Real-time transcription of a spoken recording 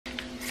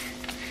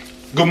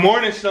Good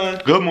morning,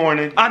 son. Good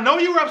morning. I know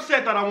you were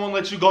upset that I won't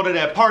let you go to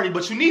that party,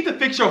 but you need to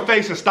fix your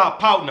face and stop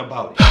pouting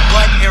about it.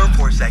 Black Air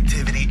Force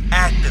activity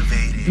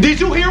activated. Did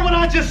you hear what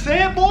I just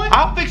said, boy?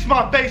 I'll fix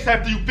my face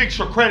after you fix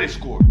your credit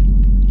score.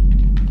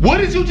 What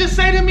did you just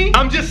say to me?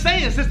 I'm just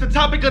saying, since the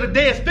topic of the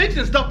day is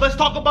fixing stuff, let's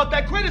talk about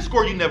that credit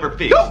score you never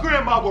fixed. Your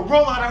grandma would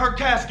roll out of her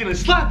casket and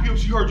slap you if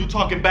she heard you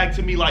talking back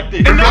to me like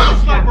this. And now you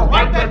slap her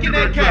right back in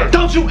that casket.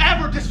 Don't you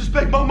ever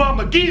disrespect my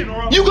mom again,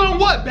 or you gonna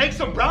what, bake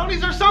some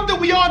brownies or something?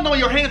 We all know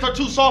your hands are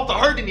too soft to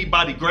hurt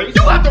anybody, Grace.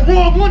 You got the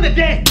wrong one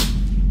today.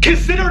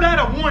 Consider that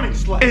a warning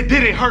slap. It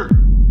didn't hurt.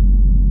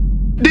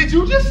 Did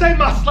you just say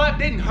my slap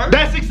didn't hurt?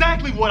 That's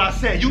exactly what I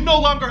said. You no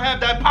longer have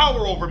that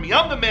power over me.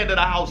 I'm the man of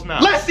the house now.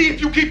 Let's see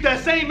if you keep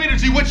that same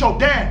energy with your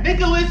dad.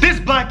 Nicholas, this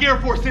Black Air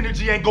Force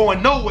energy ain't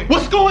going nowhere.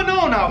 What's going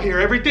on out here?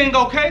 Everything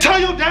okay? Tell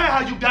your dad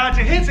how you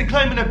dodging hits and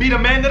claiming to be the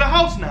man of the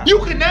house now. You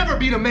can never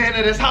be the man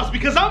of this house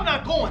because I'm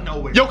not going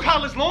nowhere. Your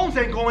college loans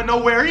ain't going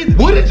nowhere either.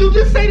 What did you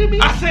just say to me?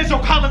 I said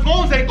your college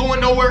loans ain't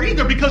going nowhere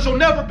either because you'll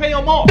never pay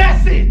them off.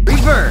 That's it.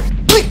 Reverse.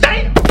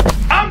 Damn.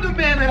 I'm the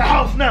man of the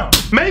house now.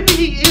 Maybe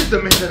he is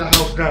the man of the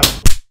house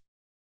now.